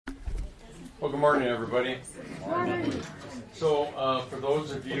Well, good morning, everybody. Morning. So, for those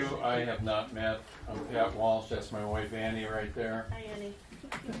of you I have not met, I'm Pat Walsh. That's my wife, Annie, right there. Hi, Annie.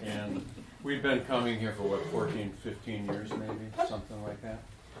 And we've been coming here for, 14, 15 years, maybe? Something like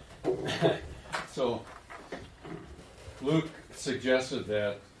that. So, Luke suggested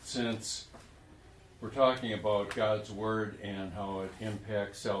that since we're talking about God's Word and how it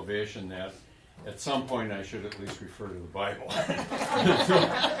impacts salvation, that at some point I should at least refer to the Bible.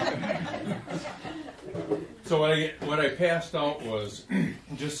 So what I passed out was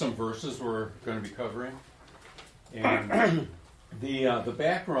just some verses we're going to be covering. And the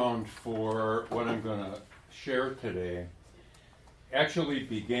background for what I'm going to share today actually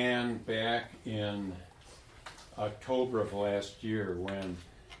began back in October of last year when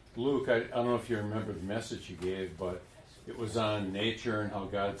Luke, I don't know if you remember the message he gave, but it was on nature and how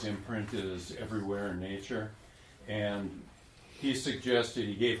God's imprint is everywhere in nature. And he suggested,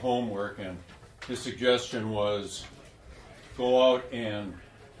 he gave homework, and his suggestion was go out and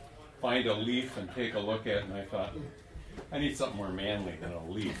find a leaf and take a look at it. And I thought, I need something more manly than a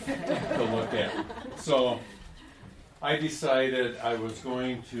leaf to look at. So I decided I was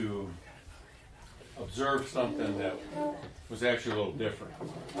going to observe something that was actually a little different.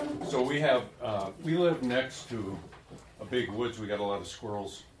 So we live next to a big woods. We got a lot of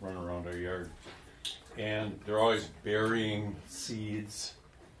squirrels running around our yard, and they're always burying seeds,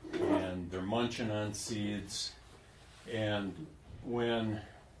 and they're munching on seeds. And when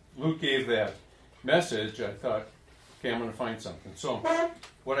Luke gave that message, I thought, okay, I'm going to find something. So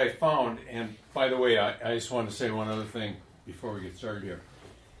what I found, and by the way, I just want to say one other thing before we get started here.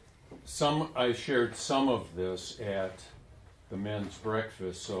 I shared some of this at the men's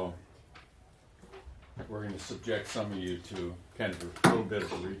breakfast, so we're going to subject some of you to kind of a little bit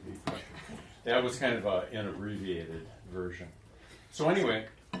of a repeat. That was kind of an abbreviated version. So anyway,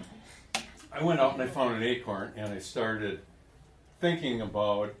 I went out and I found an acorn, and I started thinking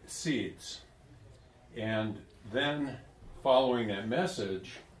about seeds. And then, following that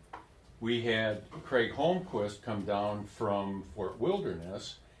message, we had Craig Holmquist come down from Fort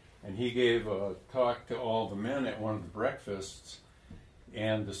Wilderness, and he gave a talk to all the men at one of the breakfasts,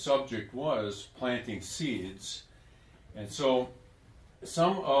 and the subject was planting seeds. And so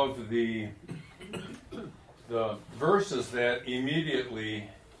some of the verses that immediately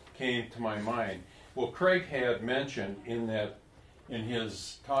came to my mind, well, Craig had mentioned in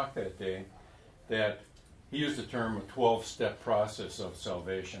his talk that day that he used the term a 12-step process of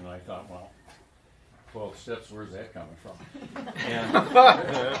salvation. And I thought, well, 12 steps, where's that coming from? And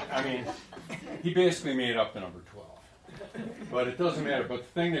I mean, he basically made up the number 12. But it doesn't matter. But the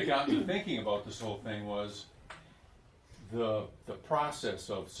thing that got me thinking about this whole thing was the process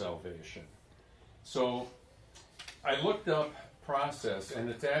of salvation. So I looked up process, and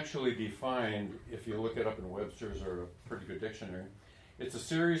it's actually defined, if you look it up in Webster's or a pretty good dictionary, it's a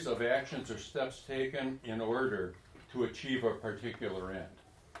series of actions or steps taken in order to achieve a particular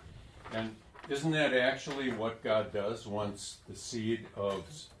end. And isn't that actually what God does once the seed of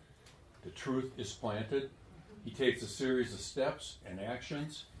the truth is planted? He takes a series of steps and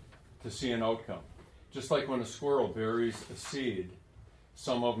actions to see an outcome. Just like when a squirrel buries a seed,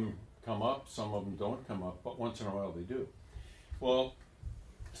 some of them come up, some of them don't come up, but once in a while they do. Well,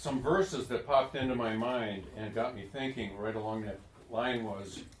 some verses that popped into my mind and got me thinking right along that line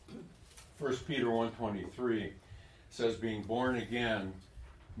was 1 Peter 1:23 says, being born again,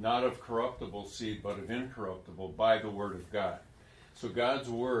 not of corruptible seed, but of incorruptible, by the word of God. So God's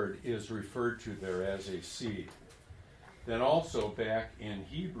word is referred to there as a seed. Then also back in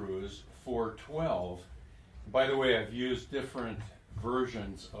Hebrews 4:12, by the way, I've used different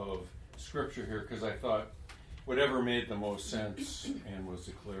versions of scripture here because I thought whatever made the most sense and was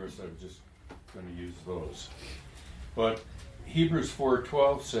the clearest, I was just going to use those. But Hebrews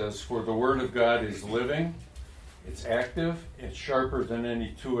 4:12 says, for the word of God is living, it's active, it's sharper than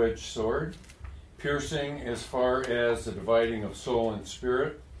any two-edged sword, piercing as far as the dividing of soul and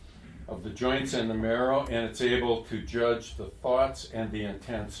spirit, of the joints and the marrow, and it's able to judge the thoughts and the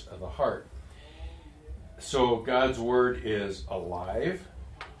intents of the heart. So God's word is alive,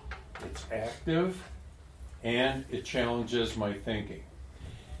 it's active, and it challenges my thinking.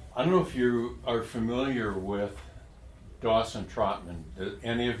 I don't know if you are familiar with Dawson Trotman. Do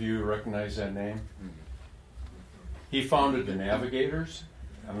any of you recognize that name? He founded the Navigators.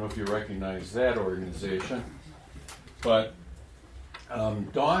 I don't know if you recognize that organization. But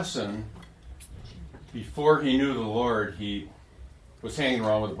Dawson, before he knew the Lord, he was hanging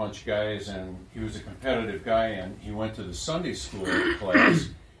around with a bunch of guys, and he was a competitive guy, and he went to the Sunday school class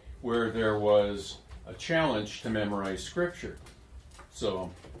where there was a challenge to memorize Scripture.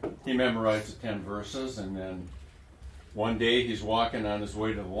 So he memorized the 10 verses, and then one day he's walking on his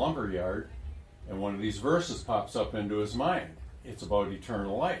way to the lumber yard, and one of these verses pops up into his mind. It's about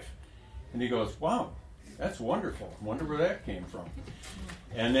eternal life. And he goes, wow, that's wonderful. I wonder where that came from.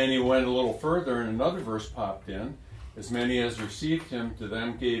 And then he went a little further, and another verse popped in. As many as received him, to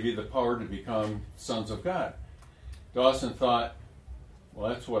them gave he the power to become sons of God. Dawson thought, well,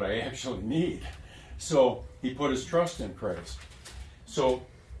 that's what I actually need. So he put his trust in Christ. So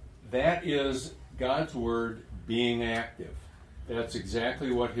that is God's word being active. That's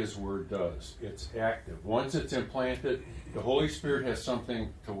exactly what his word does. It's active. Once it's implanted, the Holy Spirit has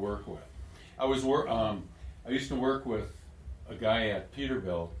something to work with. I used to work with a guy at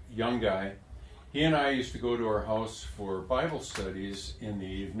Peterbilt, young guy. He and I used to go to our house for Bible studies in the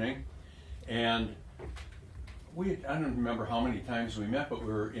evening, and I don't remember how many times we met, but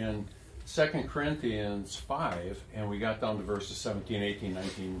we were in 2 Corinthians 5, and we got down to verses 17, 18,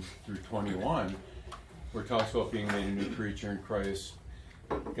 19 through 21, where it talks about being made a new creature in Christ,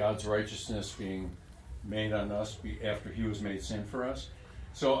 God's righteousness being made on us after he was made sin for us.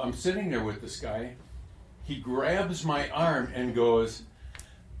 So I'm sitting there with this guy. He grabs my arm and goes,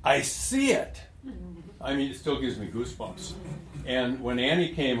 I see it. I mean, it still gives me goosebumps. And when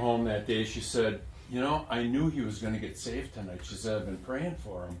Annie came home that day, she said, I knew he was going to get saved tonight. She said, I've been praying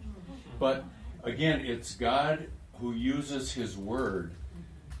for him. But again, it's God who uses his word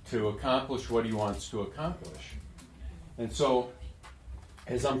to accomplish what he wants to accomplish. And so,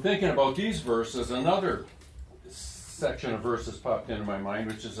 as I'm thinking about these verses, another section of verses popped into my mind,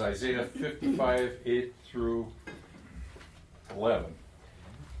 which is Isaiah 55, 8 through 11.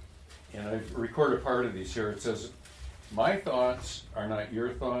 And I've recorded part of these here. It says, my thoughts are not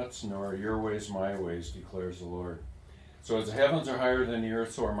your thoughts, nor are your ways my ways, declares the Lord. So as the heavens are higher than the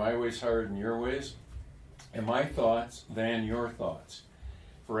earth, so are my ways higher than your ways, and my thoughts than your thoughts.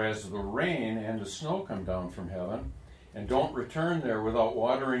 For as the rain and the snow come down from heaven, and don't return there without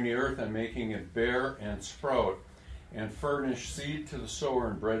watering the earth and making it bear and sprout, and furnish seed to the sower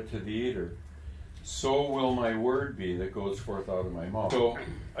and bread to the eater, so will my word be that goes forth out of my mouth. So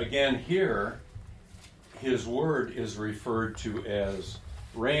again here, his word is referred to as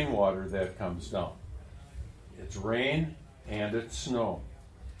rainwater that comes down. It's rain and it's snow.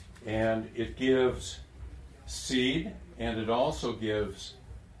 And it gives seed, and it also gives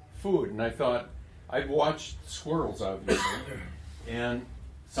food. And I thought, I've watched squirrels, obviously, and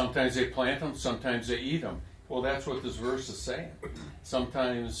sometimes they plant them, sometimes they eat them. Well, that's what this verse is saying.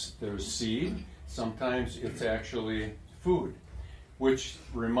 Sometimes there's seed, sometimes it's actually food, which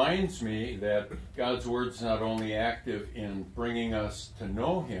reminds me that God's word's not only active in bringing us to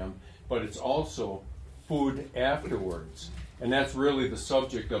know him, but it's also food afterwards. And that's really the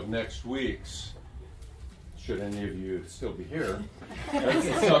subject of next week's, should any of you still be here, that's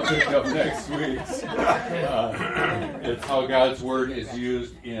the subject of next week's. It's how God's word is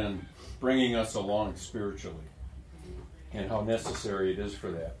used in bringing us along spiritually and how necessary it is for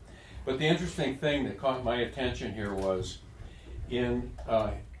that. But the interesting thing that caught my attention here was in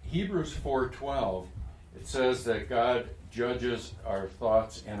Hebrews 4:12, it says that God judges our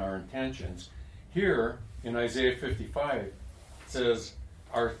thoughts and our intentions. Here in Isaiah 55, it says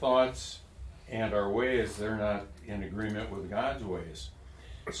our thoughts and our ways, they're not in agreement with God's ways.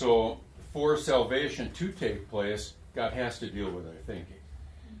 So for salvation to take place, God has to deal with our thinking,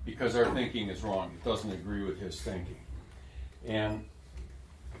 because our thinking is wrong. It doesn't agree with his thinking. And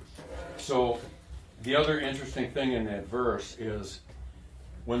so the other interesting thing in that verse is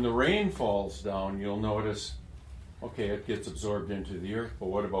when the rain falls down, you'll notice, okay, it gets absorbed into the earth, but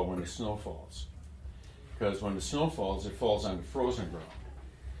what about when the snow falls? Because when the snow falls, it falls on the frozen ground.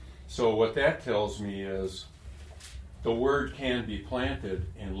 So what that tells me is the word can be planted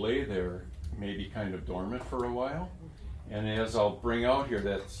and lay there, maybe kind of dormant for a while. And as I'll bring out here,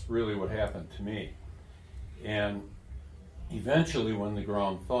 that's really what happened to me. And eventually when the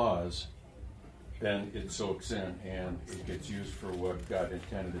ground thaws, then it soaks in and it gets used for what God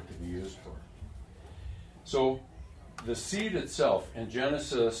intended it to be used for. So the seed itself, in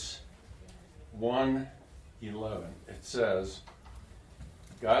Genesis 1:11, it says,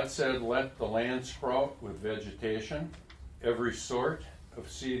 God said, let the land sprout with vegetation, every sort of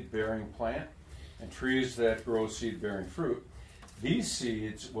seed-bearing plant, and trees that grow seed-bearing fruit. These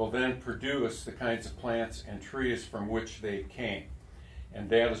seeds will then produce the kinds of plants and trees from which they came. And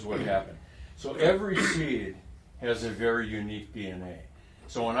that is what happened. So every seed has a very unique DNA.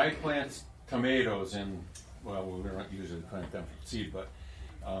 So when I plant tomatoes we don't usually plant them from seed, but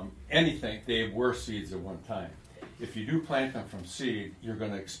anything, they were seeds at one time. If you do plant them from seed, you're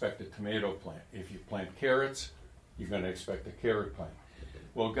going to expect a tomato plant. If you plant carrots, you're going to expect a carrot plant.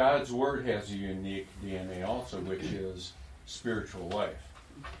 Well, God's Word has a unique DNA also, which is spiritual life.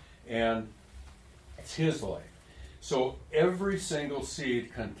 And it's His life. So every single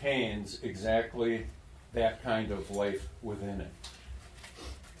seed contains exactly that kind of life within it.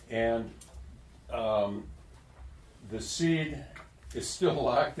 And the seed is still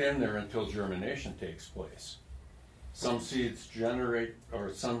locked in there until germination takes place. Some seeds germinate,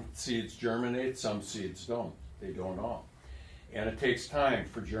 some seeds don't. They don't all. And it takes time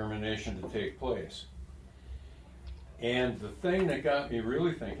for germination to take place. And the thing that got me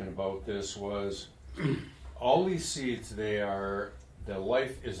really thinking about this was all these seeds, the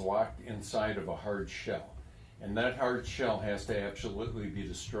life is locked inside of a hard shell. And that hard shell has to absolutely be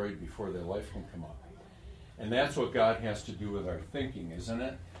destroyed before their life can come up. And that's what God has to do with our thinking, isn't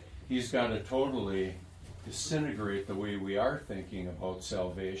it? He's got to totally disintegrate the way we are thinking about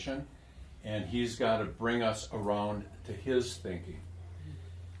salvation, and He's got to bring us around to His thinking.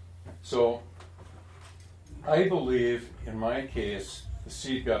 So I believe, in my case, the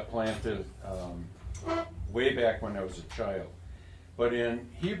seed got planted way back when I was a child. But in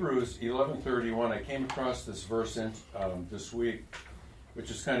Hebrews 11:31, I came across this verse this week,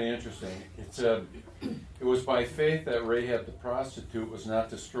 which is kind of interesting. It said, "It was by faith that Rahab the prostitute was not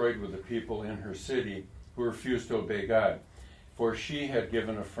destroyed with the people in her city who refused to obey God, for she had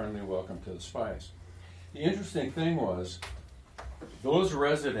given a friendly welcome to the spies." The interesting thing was, those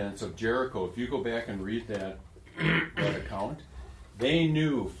residents of Jericho, if you go back and read that account, they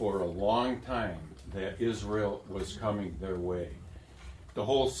knew for a long time that Israel was coming their way. The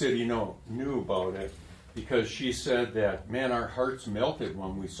whole city knew about it, because she said that, "Man, our hearts melted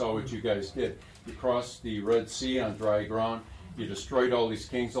when we saw what you guys did. You crossed the Red Sea on dry ground, you destroyed all these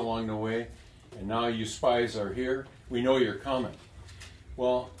kings along the way, and now you spies are here. We know you're coming."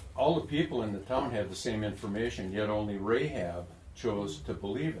 Well, all the people in the town had the same information, yet only Rahab chose to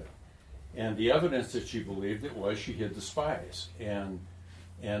believe it. And the evidence that she believed it was she hid the spies. And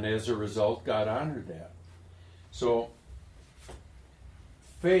as a result, God honored that. So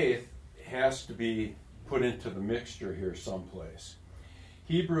faith has to be put into the mixture here someplace.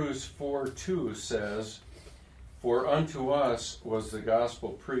 Hebrews 4:2 says, "For unto us was the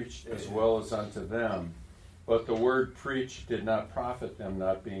gospel preached as well as unto them, but the word preached did not profit them,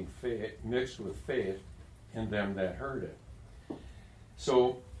 not being mixed with faith in them that heard it."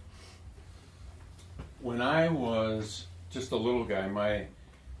 So when I was just a little guy, my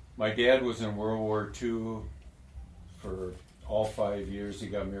dad was in World War II for all 5 years. He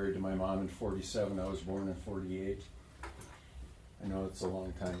got married to my mom in 47. I was born in 48. I know it's a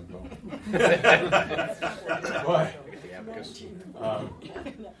long time ago. But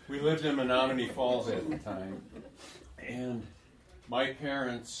we lived in Menominee Falls at the time. And my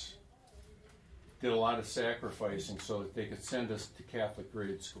parents did a lot of sacrificing so that they could send us to Catholic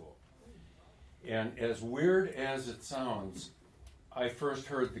grade school. And as weird as it sounds, I first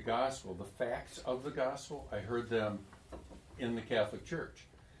heard the gospel, the facts of the gospel, I heard them in the Catholic Church.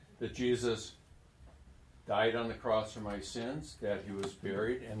 That Jesus died on the cross for my sins, that He was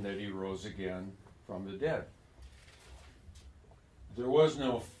buried, and that He rose again from the dead. There was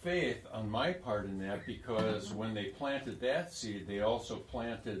no faith on my part in that, because when they planted that seed, they also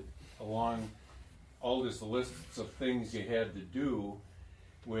planted along all these lists of things you had to do,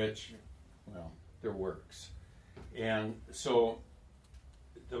 which, well, they're works. And so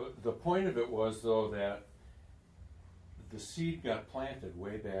the point of it was, though, that the seed got planted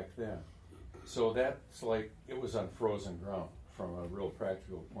way back then. So that's like it was on frozen ground from a real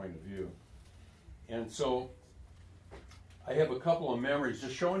practical point of view. And so I have a couple of memories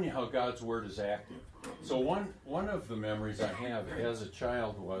just showing you how God's Word is active. So one of the memories I have as a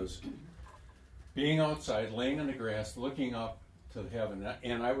child was being outside, laying in the grass, looking up to heaven.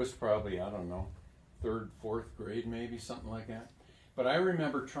 And I was probably, I don't know, 3rd, 4th grade maybe, something like that. But I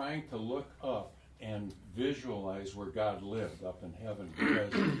remember trying to look up and visualize where God lived up in heaven,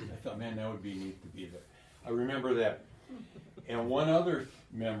 because I thought, man, that would be neat to be there. I remember that. And one other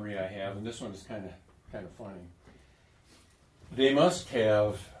memory I have, and this one is kind of funny. They must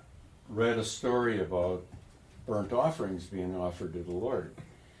have read a story about burnt offerings being offered to the Lord.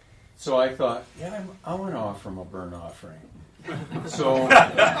 So I thought, yeah, I want to offer Him a burnt offering. So, you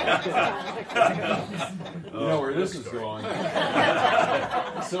know where this is going.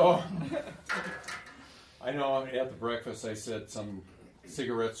 So, I know at the breakfast I said some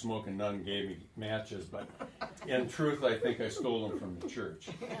cigarette smoking nun gave me matches, but in truth I think I stole them from the church.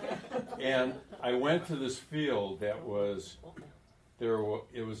 And I went to this field that was there.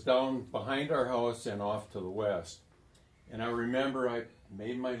 It was down behind our house and off to the west. And I remember I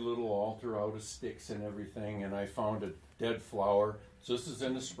made my little altar out of sticks and everything, and I found a dead flower, So this is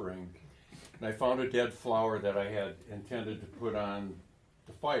in the spring. And I found a dead flower that I had intended to put on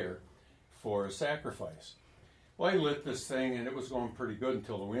the fire for a sacrifice. Well, I lit this thing, and it was going pretty good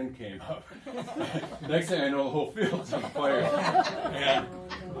until the wind came up. Next thing I know, the whole field's on fire. And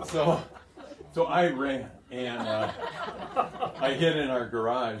so I ran, and I hid in our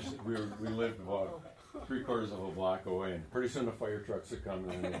garage. We lived about 3/4 of a block away, and pretty soon the fire trucks would come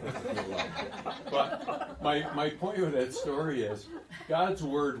in. But my point with that story is God's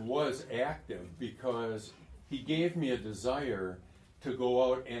word was active because he gave me a desire to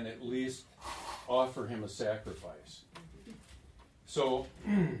go out and at least offer him a sacrifice. So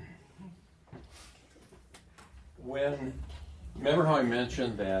remember how I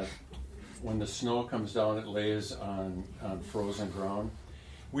mentioned that when the snow comes down it lays on frozen ground?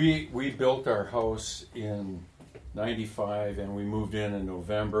 We built our house in 95 and we moved in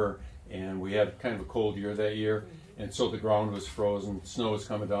November, and we had kind of a cold year that year, and so the ground was frozen, snow was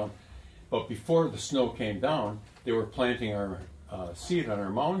coming down. But before the snow came down, they were planting our seed on our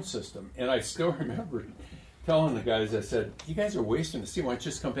mound system, and I still remember telling the guys, I said, you guys are wasting the seed, why don't you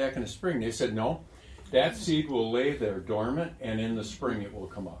just come back in the spring? They said, no, that seed will lay there dormant, and in the spring it will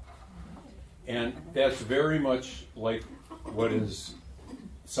come up. And that's very much like what is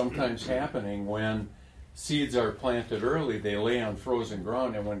sometimes happening when seeds are planted early. They lay on frozen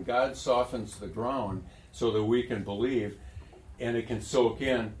ground, and when God softens the ground so that we can believe and it can soak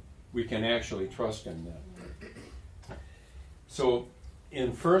in, we can actually trust him then. So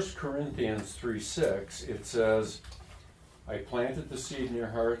in 1 Corinthians 3:6 it says, I planted the seed in your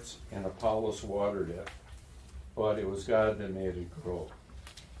hearts and Apollos watered it, but it was God that made it grow.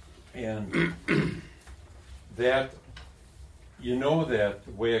 And that, you know, that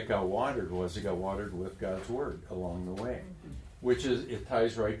the way it got watered was it got watered with God's word along the way, which is, it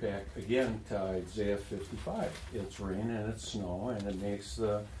ties right back again to Isaiah 55. It's rain and it's snow, and it makes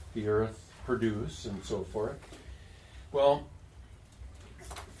the earth produce and so forth. Well,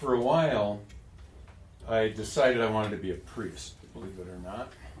 for a while, I decided I wanted to be a priest, believe it or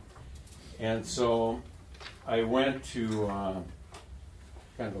not. And so I went to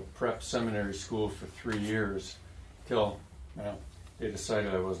kind of a prep seminary school for 3 years till, well, they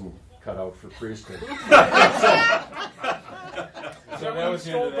decided I wasn't cut out for priesthood. So that was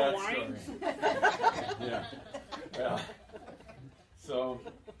the end of that story. Yeah. Well, so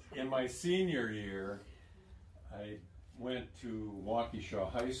in my senior year, I went to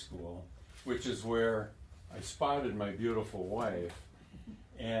Waukesha High School, which is where I spotted my beautiful wife.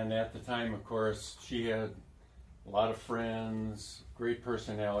 And at the time, of course, she had a lot of friends, great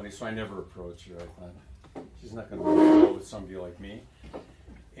personality, so I never approached her. I thought, she's not going to work out with somebody like me.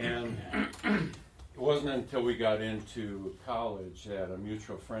 And it wasn't until we got into college that a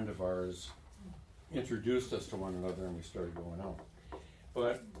mutual friend of ours introduced us to one another and we started going out.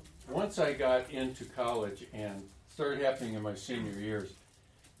 But once I got into college and started happening in my senior years,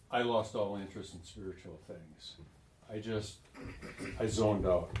 I lost all interest in spiritual things. I zoned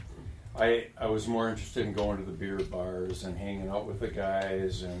out. I was more interested in going to the beer bars and hanging out with the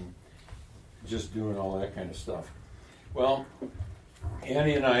guys and just doing all that kind of stuff. Well,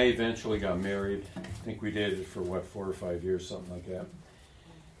 Annie and I eventually got married. I think we dated for, 4 or 5 years, something like that.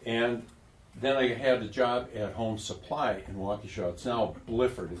 And then I had a job at Home Supply in Waukesha. It's now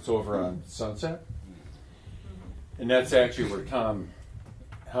Blifford. It's over on Sunset. And that's actually where Tom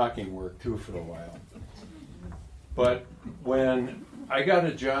Hawking worked, too, for a while. But when I got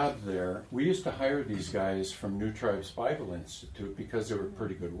a job there, we used to hire these guys from New Tribes Bible Institute because they were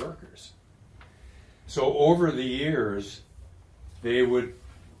pretty good workers. So over the years, there were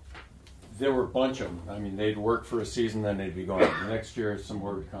a bunch of them. I mean, they'd work for a season, then they'd be gone. The next year, some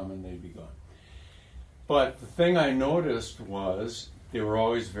more would come and they'd be gone. But the thing I noticed was they were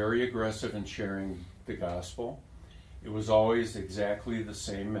always very aggressive in sharing the gospel. It was always exactly the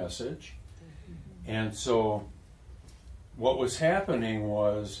same message. And so what was happening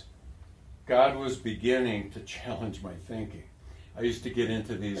was God was beginning to challenge my thinking. I used to get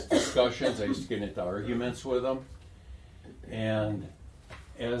into these discussions. I used to get into arguments with them. And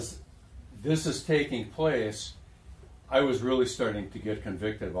as this is taking place, I was really starting to get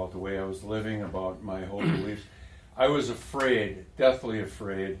convicted about the way I was living, about my whole beliefs. I was afraid, deathly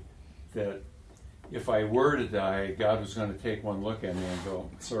afraid, that if I were to die, God was going to take one look at me and go,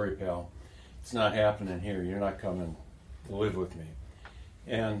 sorry, pal, it's not happening here. You're not coming to live with me.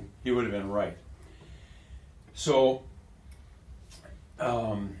 And he would have been right. So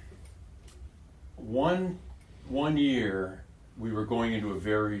one year, we were going into a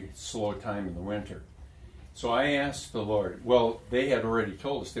very slow time in the winter. So I asked the Lord, well, they had already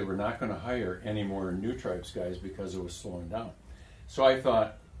told us they were not going to hire any more New Tribes guys because it was slowing down. So I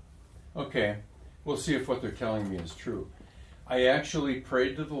thought, okay, we'll see if what they're telling me is true. I actually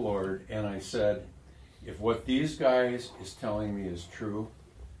prayed to the Lord and I said, if what these guys is telling me is true,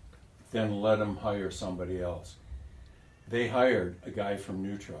 then let them hire somebody else. They hired a guy from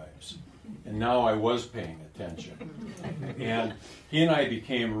New Tribes, and now I was paying attention. And he and I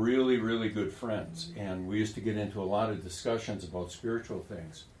became really, really good friends, and we used to get into a lot of discussions about spiritual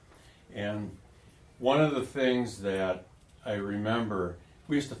things. And one of the things that I remember,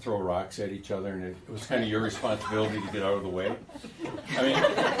 we used to throw rocks at each other, and it was kind of your responsibility to get out of the way. I mean,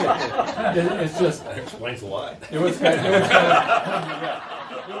 it's just... That explains a lot. It was kind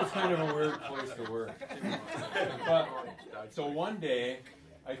of a weird place to work. But, so one day,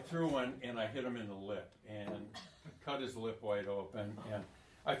 I threw one, and I hit him in the lip, and cut his lip wide open, and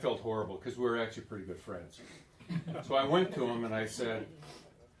I felt horrible, because we were actually pretty good friends. So I went to him, and I said,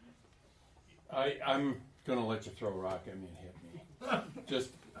 I'm going to let you throw a rock at me and hit me.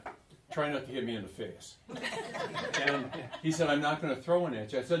 Just try not to hit me in the face. And he said, I'm not going to throw one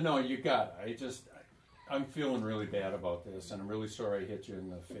at you. I said, no, you got it. I'm feeling really bad about this, and I'm really sorry I hit you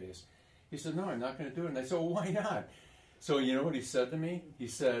in the face. He said, no, I'm not going to do it. And I said, well, why not? So you know what he said to me? He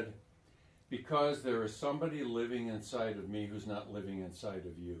said, because there is somebody living inside of me who's not living inside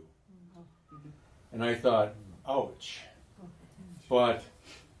of you. And I thought, ouch. But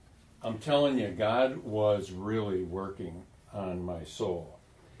I'm telling you, God was really working on my soul.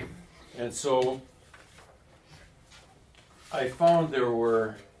 And so I found there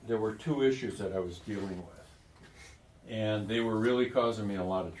were two issues that I was dealing with. And they were really causing me a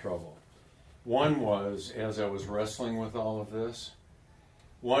lot of trouble. One was, as I was wrestling with all of this,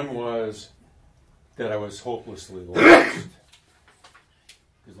 one was that I was hopelessly lost.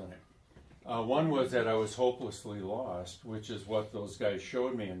 One was that I was hopelessly lost, which is what those guys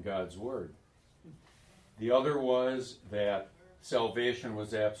showed me in God's Word. The other was that salvation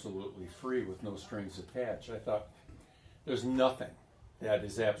was absolutely free with no strings attached. I thought, there's nothing that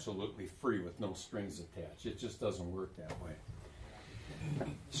is absolutely free with no strings attached. It just doesn't work that way.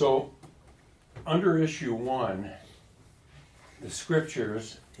 So, under issue 1, the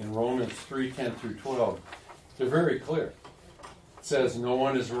scriptures in Romans 3:10 through 12, they're very clear. It says, no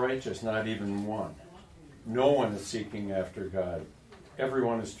one is righteous, not even one. No one is seeking after God.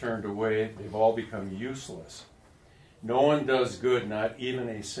 Everyone has turned away. They've all become useless. No one does good, not even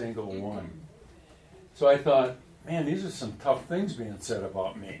a single one. So I thought, man, these are some tough things being said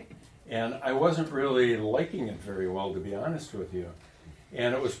about me. And I wasn't really liking it very well, to be honest with you.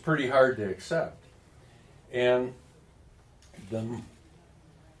 And it was pretty hard to accept. And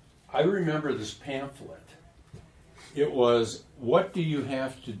I remember this pamphlet. It was, what do you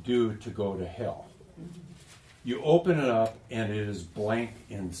have to do to go to hell? You open it up, and it is blank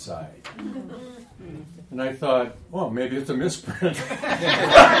inside. And I thought, well, maybe it's a misprint.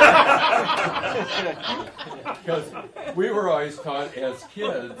 Because we were always taught as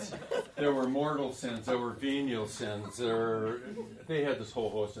kids, there were mortal sins, there were venial sins, they had this whole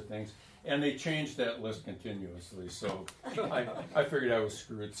host of things. And they changed that list continuously, so I figured I was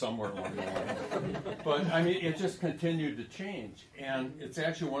screwed somewhere along the line. But, I mean, it just continued to change. And it's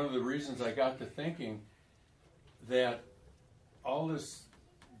actually one of the reasons I got to thinking that all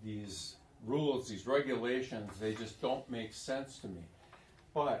these rules, these regulations, they just don't make sense to me.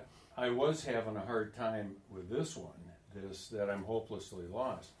 But I was having a hard time with this one, that I'm hopelessly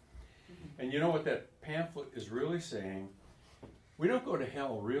lost. And you know what that pamphlet is really saying? We don't go to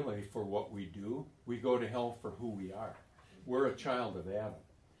hell really for what we do. We go to hell for who we are. We're a child of Adam.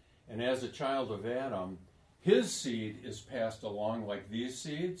 And as a child of Adam, his seed is passed along like these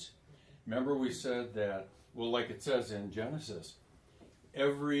seeds. Remember we said that, well, like it says in Genesis,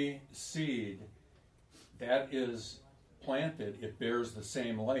 every seed that is planted, it bears the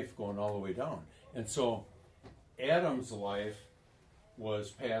same life going all the way down. And so Adam's life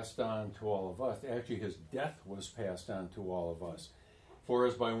was passed on to all of us. Actually, his death was passed on to all of us. For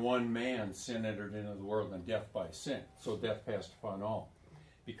as by one man sin entered into the world, and death by sin. So death passed upon all,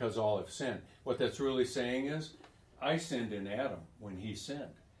 because all have sinned. What that's really saying is, I sinned in Adam when he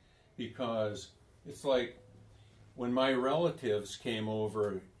sinned. Because it's like when my relatives came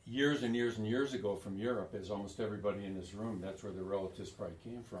over years and years and years ago from Europe, as almost everybody in this room, that's where their relatives probably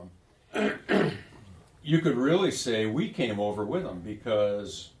came from. You could really say we came over with them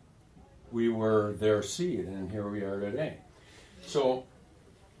because we were their seed, and here we are today. So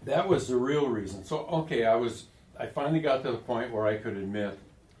that was the real reason. So, okay, I finally got to the point where I could admit,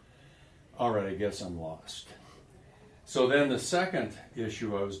 all right, I guess I'm lost. So then the second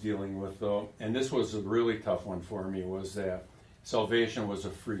issue I was dealing with, though, and this was a really tough one for me, was that salvation was a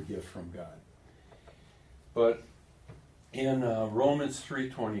free gift from God. But In Romans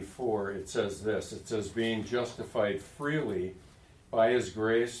 3:24, it says this. It says, being justified freely by his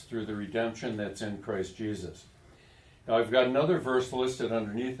grace through the redemption that's in Christ Jesus. Now, I've got another verse listed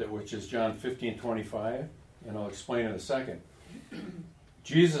underneath it, which is John 15:25, and I'll explain in a second.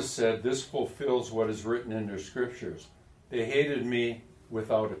 Jesus said, this fulfills what is written in their scriptures. They hated me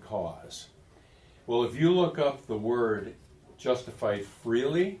without a cause. Well, if you look up the word justified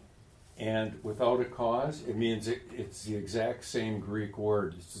freely and without a cause, it means it's the exact same Greek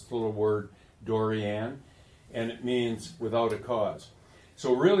word. It's this little word, dorian, and it means without a cause.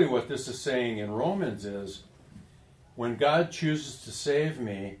 So really what this is saying in Romans is, when God chooses to save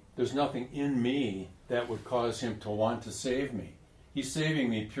me, there's nothing in me that would cause him to want to save me. He's saving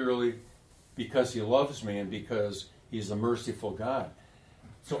me purely because he loves me and because he's a merciful God.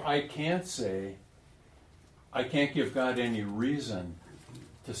 So I can't give God any reason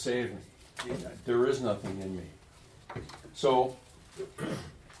to save me. There is nothing in me. So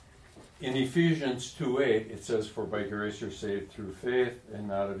in Ephesians 2:8, it says, for by grace you're saved through faith, and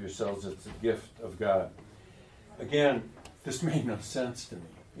not of yourselves, it's a gift of God. Again, this made no sense to me.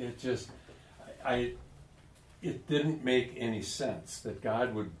 It didn't make any sense that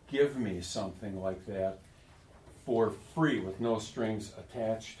God would give me something like that for free with no strings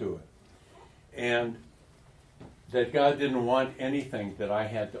attached to it. And that God didn't want anything that I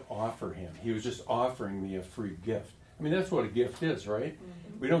had to offer him. He was just offering me a free gift. I mean, that's what a gift is, right?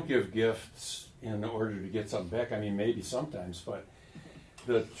 Mm-hmm. We don't give gifts in order to get something back. I mean, maybe sometimes, but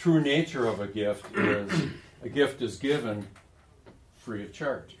the true nature of a gift is given free of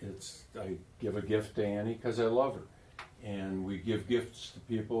charge. I give a gift to Annie because I love her. And we give gifts to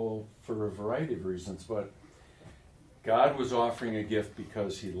people for a variety of reasons, but God was offering a gift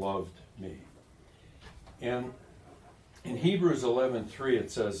because he loved me. And in Hebrews 11:3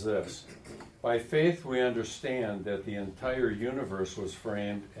 it says this, by faith we understand that the entire universe was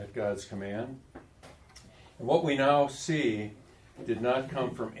framed at God's command. And what we now see did not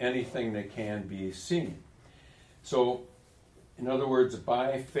come from anything that can be seen. So, in other words,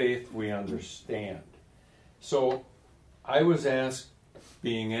 by faith we understand. So, I was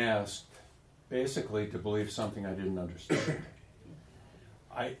being asked, basically to believe something I didn't understand.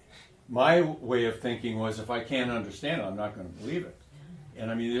 My way of thinking was, if I can't understand it, I'm not going to believe it. And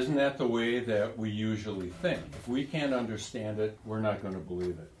I mean, isn't that the way that we usually think? If we can't understand it, we're not going to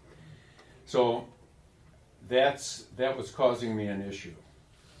believe it. So that was causing me an issue.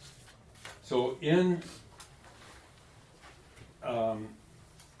 So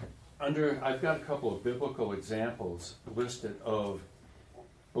I've got a couple of biblical examples listed of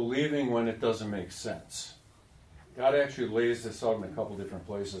believing when it doesn't make sense. God actually lays this out in a couple different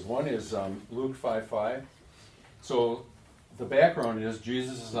places. One is Luke 5:5. So the background is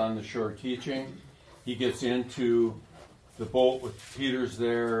Jesus is on the shore teaching. He gets into the boat with Peter's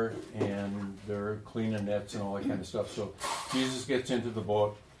there, and they're cleaning nets and all that kind of stuff. So Jesus gets into the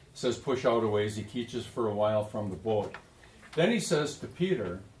boat, says push out a ways. He teaches for a while from the boat. Then he says to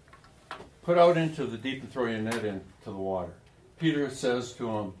Peter, put out into the deep and throw your net into the water. Peter says to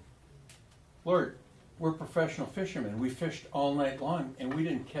him, Lord, we're professional fishermen. We fished all night long and we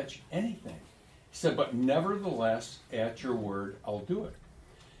didn't catch anything. He said, but nevertheless, at your word, I'll do it.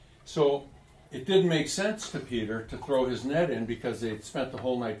 So it didn't make sense to Peter to throw his net in because they'd spent the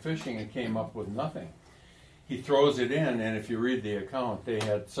whole night fishing and came up with nothing. He throws it in, and if you read the account, they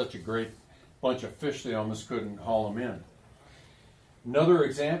had such a great bunch of fish they almost couldn't haul them in. Another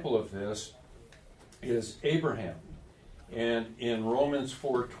example of this is Abraham. And in Romans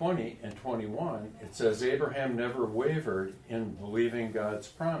 4:20 and 21, it says Abraham never wavered in believing God's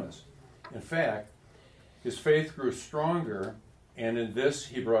promise. In fact, his faith grew stronger, and in this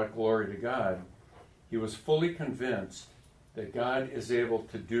he brought glory to God. He was fully convinced that God is able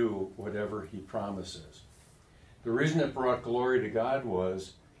to do whatever he promises. The reason it brought glory to God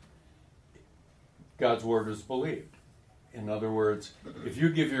was God's word was believed. In other words, if you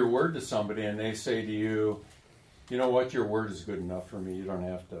give your word to somebody and they say to you, you know what, your word is good enough for me, you don't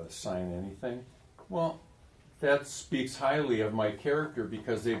have to sign anything. Well, that speaks highly of my character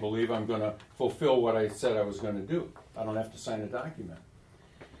because they believe I'm going to fulfill what I said I was going to do. I don't have to sign a document.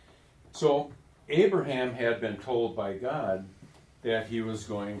 So Abraham had been told by God that he was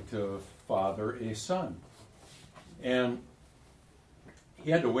going to father a son. And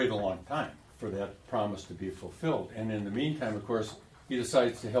he had to wait a long time for that promise to be fulfilled. And in the meantime, of course, he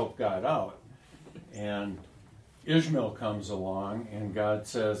decides to help God out. And Ishmael comes along, and God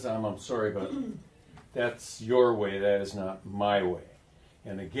says, I'm sorry, but that's your way, that is not my way.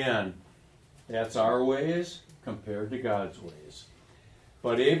 And again, that's our ways compared to God's ways.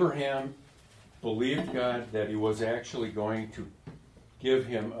 But Abraham believed God that he was actually going to give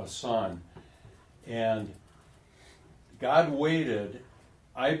him a son. And God waited,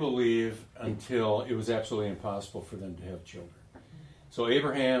 I believe, until it was absolutely impossible for them to have children. So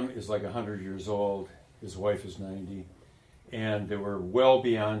Abraham is like 100 years old, his wife is 90, and they were well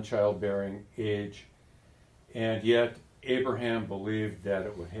beyond childbearing age, and yet Abraham believed that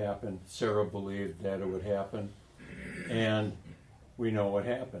it would happen, Sarah believed that it would happen, and we know what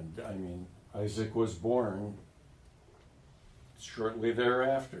happened. I mean, Isaac was born shortly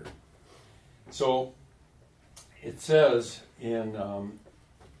thereafter. So it says in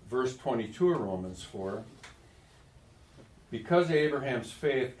verse 22 of Romans 4, because of Abraham's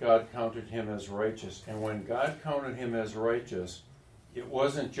faith, God counted him as righteous. And when God counted him as righteous, it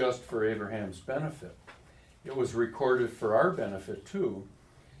wasn't just for Abraham's benefit. It was recorded for our benefit too,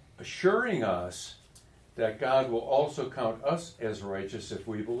 assuring us that God will also count us as righteous if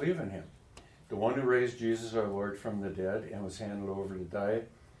we believe in him. The one who raised Jesus our Lord from the dead and was handed over to die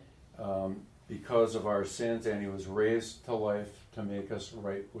because of our sins, and he was raised to life to make us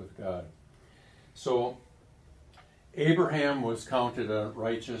right with God. So Abraham was counted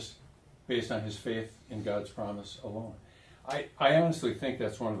righteous based on his faith in God's promise alone. I honestly think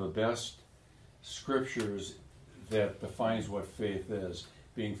that's one of the best scriptures that defines what faith is,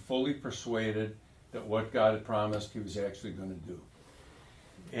 being fully persuaded that what God had promised he was actually going to do.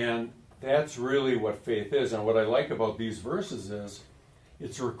 And that's really what faith is. And what I like about these verses is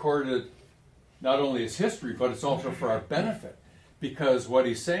it's recorded not only as history, but it's also for our benefit. Because what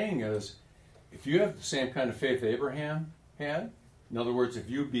he's saying is, if you have the same kind of faith Abraham had, in other words, if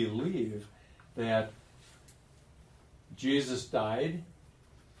you believe that Jesus died,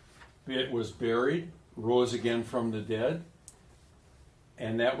 it was buried, rose again from the dead,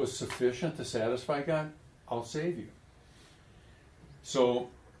 and that was sufficient to satisfy God, I'll save you. So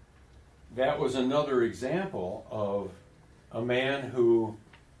that was another example of a man who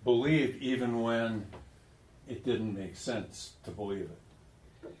believed even when it didn't make sense to believe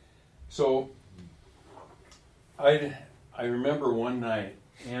it. So I remember one night,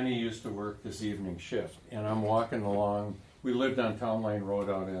 Annie used to work this evening shift, and I'm walking along. We lived on Town Line Road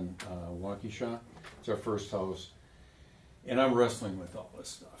out in Waukesha. It's our first house. And I'm wrestling with all this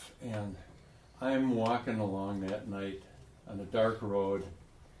stuff. And I'm walking along that night on a dark road,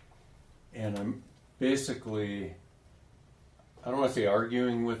 and I'm basically, I don't want to say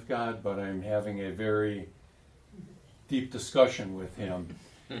arguing with God, but I'm having a very deep discussion with him,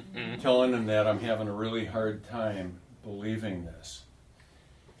 telling him that I'm having a really hard time believing this.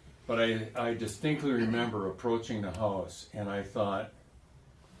 But I distinctly remember approaching the house, and I thought,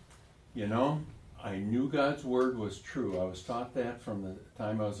 you know, I knew God's word was true. I was taught that from the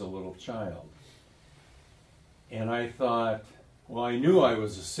time I was a little child. And I thought, well, I knew I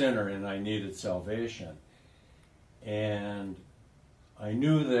was a sinner and I needed salvation. And I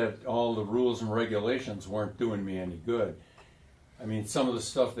knew that all the rules and regulations weren't doing me any good. I mean, some of the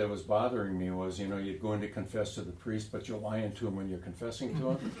stuff that was bothering me was, you know, you'd go in to confess to the priest, but you're lying to him when you're confessing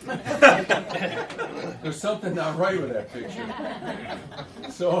to him. There's something not right with that picture.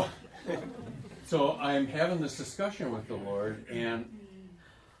 So I'm having this discussion with the Lord, and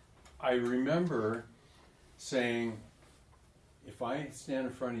I remember saying, if I stand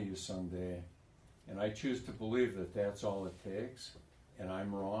in front of you someday and I choose to believe that that's all it takes, and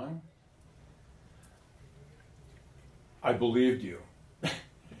I'm wrong, I believed you.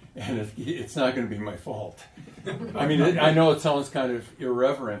 And it's not going to be my fault. I mean, I know it sounds kind of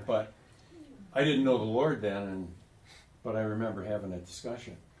irreverent, but I didn't know the Lord then, but I remember having a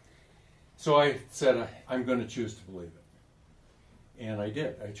discussion. So I said, I'm going to choose to believe it. And I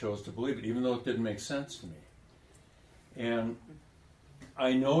did. I chose to believe it, even though it didn't make sense to me. And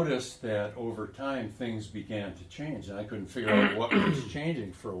I noticed that over time things began to change, and I couldn't figure out what was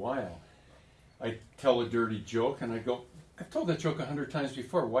changing for a while. I tell a dirty joke, and I go, I've told that joke 100 times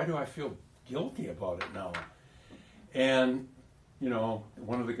before. Why do I feel guilty about it now? And, you know,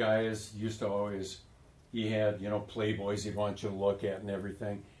 one of the guys used to always, he had, you know, Playboys he'd want you to look at and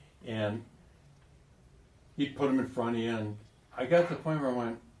everything. And he'd put them in front of you, and I got to the point where I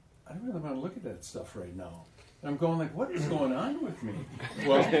went, I don't really want to look at that stuff right now. And I'm going like, what is going on with me?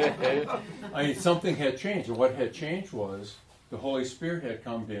 Well, something had changed, and what had changed was the Holy Spirit had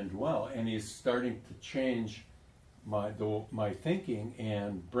come to indwell, and he's starting to change my thinking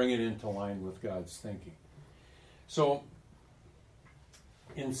and bring it into line with God's thinking. So,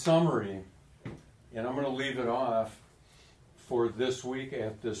 in summary, and I'm going to leave it off for this week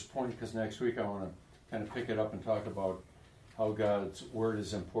at this point, because next week I want to kind of pick it up and talk about how God's Word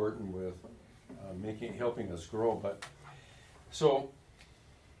is important with helping us grow. But so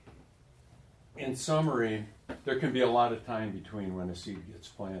in summary, there can be a lot of time between when a seed gets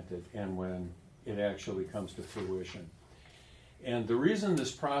planted and when it actually comes to fruition. And the reason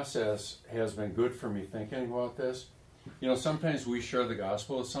this process has been good for me thinking about this, sometimes we share the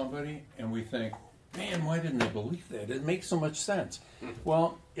gospel with somebody and we think, man, why didn't they believe that? It makes so much sense.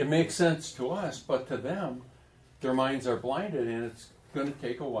 Well, it makes sense to us, but to them, their minds are blinded, and it's going to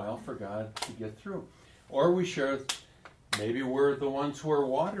take a while for God to get through. Or we share, maybe we're the ones who are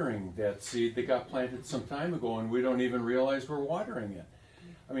watering that seed that got planted some time ago, and we don't even realize we're watering it.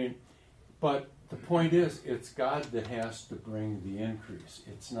 But the point is, it's God that has to bring the increase.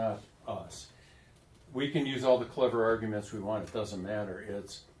 It's not us. We can use all the clever arguments we want. It doesn't matter.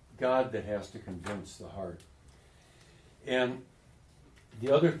 It's God that has to convince the heart. And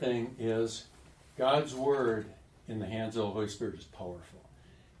the other thing is, God's word in the hands of the Holy Spirit is powerful,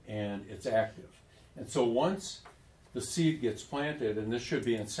 and it's active. And so once the seed gets planted, and this should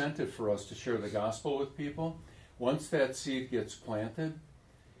be incentive for us to share the gospel with people, once that seed gets planted,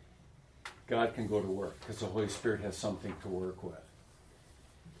 God can go to work because the Holy Spirit has something to work with.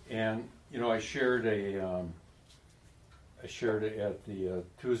 And I shared it at the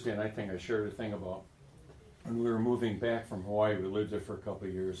Tuesday night thing. I shared a thing about when we were moving back from Hawaii. We lived there for a couple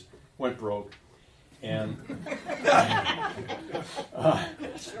of years, went broke, and short version.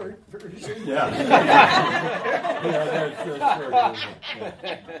 That's short version. Yeah.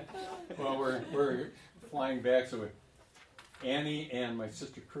 Well, we're flying back, so Annie and my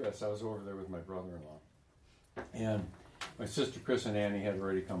sister Chris. I was over there with my brother-in-law, and my sister Chris and Annie had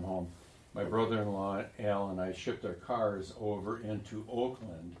already come home. My brother-in-law, Al, and I shipped our cars over into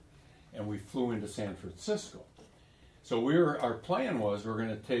Oakland, and we flew into San Francisco. So our plan was we're going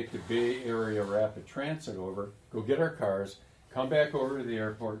to take the Bay Area Rapid Transit over, go get our cars, come back over to the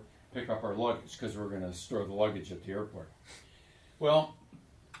airport, pick up our luggage, because we're going to store the luggage at the airport. Well,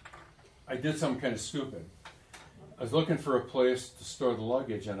 I did something kind of stupid. I was looking for a place to store the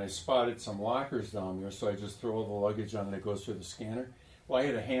luggage, and I spotted some lockers down there, so I just throw all the luggage on and it goes through the scanner. Well, I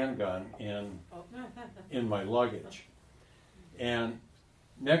had a handgun in my luggage. And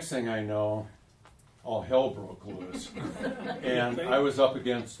next thing I know, all hell broke loose. And I was up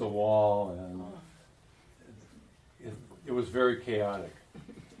against the wall, and it was very chaotic.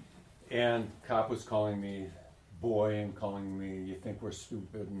 And cop was calling me boy and calling me, you think we're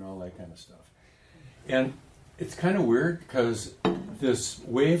stupid, and all that kind of stuff. And it's kind of weird because this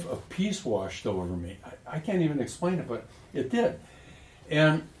wave of peace washed over me. I can't even explain it, but it did.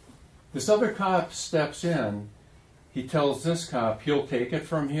 And this other cop steps in. He tells this cop he'll take it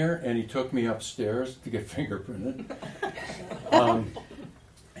from here, and he took me upstairs to get fingerprinted.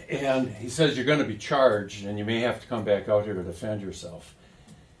 And he says, you're going to be charged, and you may have to come back out here to defend yourself.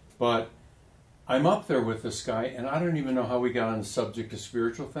 But I'm up there with this guy, and I don't even know how we got on the subject of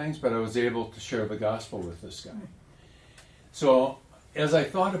spiritual things, but I was able to share the gospel with this guy. So as I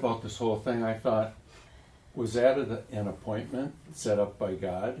thought about this whole thing, I thought, was that an appointment set up by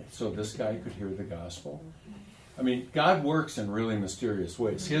God so this guy could hear the gospel? God works in really mysterious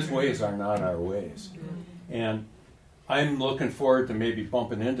ways. His ways are not our ways. And I'm looking forward to maybe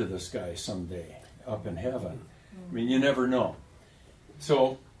bumping into this guy someday up in heaven. You never know.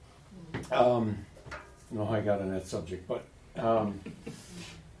 So, I don't know how I got on that subject, but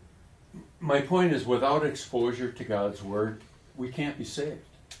my point is, without exposure to God's Word, we can't be saved.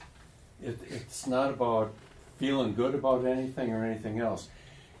 It's not about feeling good about anything or anything else.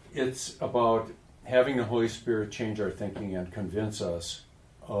 It's about having the Holy Spirit change our thinking and convince us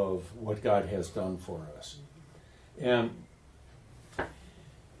of what God has done for us. And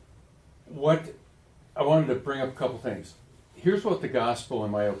what I wanted to bring up a couple things. Here's what the gospel,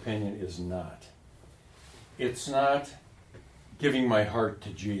 in my opinion, is not. It's not giving my heart to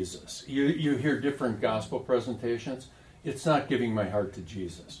Jesus. You hear different gospel presentations. It's not giving my heart to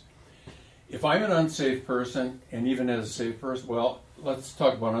Jesus. If I'm an unsaved person, and even as a saved person, well, let's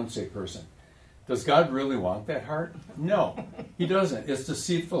talk about an unsaved person. Does God really want that heart? No, He doesn't. It's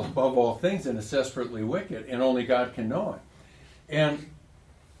deceitful above all things, and it's desperately wicked, and only God can know it. And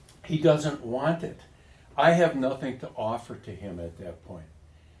He doesn't want it. I have nothing to offer to Him at that point.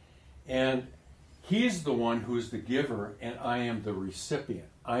 And He's the one who's the giver, and I am the recipient.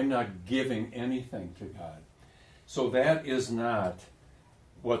 I'm not giving anything to God. So that is not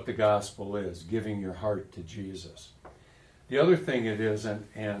what the gospel is, giving your heart to Jesus. The other thing it is,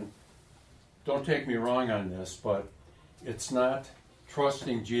 and don't take me wrong on this, but it's not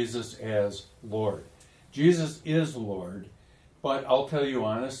trusting Jesus as Lord. Jesus is Lord, but I'll tell you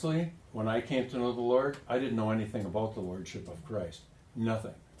honestly, when I came to know the Lord, I didn't know anything about the Lordship of Christ.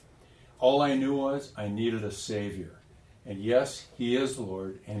 Nothing. All I knew was I needed a Savior. And yes, he is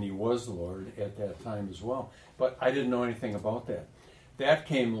Lord, and he was Lord at that time as well. But I didn't know anything about that. That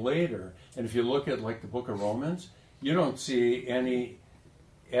came later, and if you look at like the book of Romans, you don't see any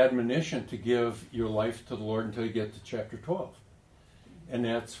admonition to give your life to the Lord until you get to chapter 12. And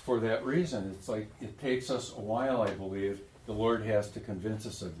that's for that reason. It's like it takes us a while, I believe. The Lord has to convince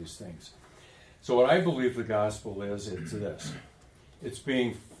us of these things. So what I believe the gospel is, it's this. It's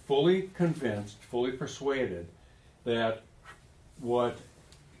being fully convinced, fully persuaded that what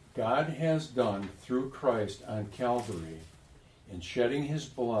God has done through Christ on Calvary in shedding his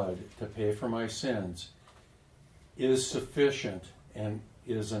blood to pay for my sins is sufficient and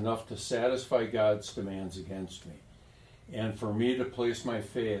is enough to satisfy God's demands against me. And for me to place my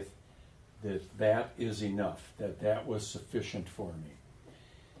faith that that is enough, that was sufficient for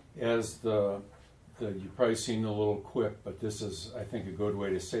me. As you've probably seen the little quip, but this is, I think, a good way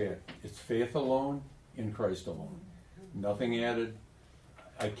to say it. It's faith alone in Christ alone. Nothing added.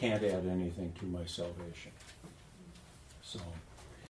 I can't add anything to my salvation. So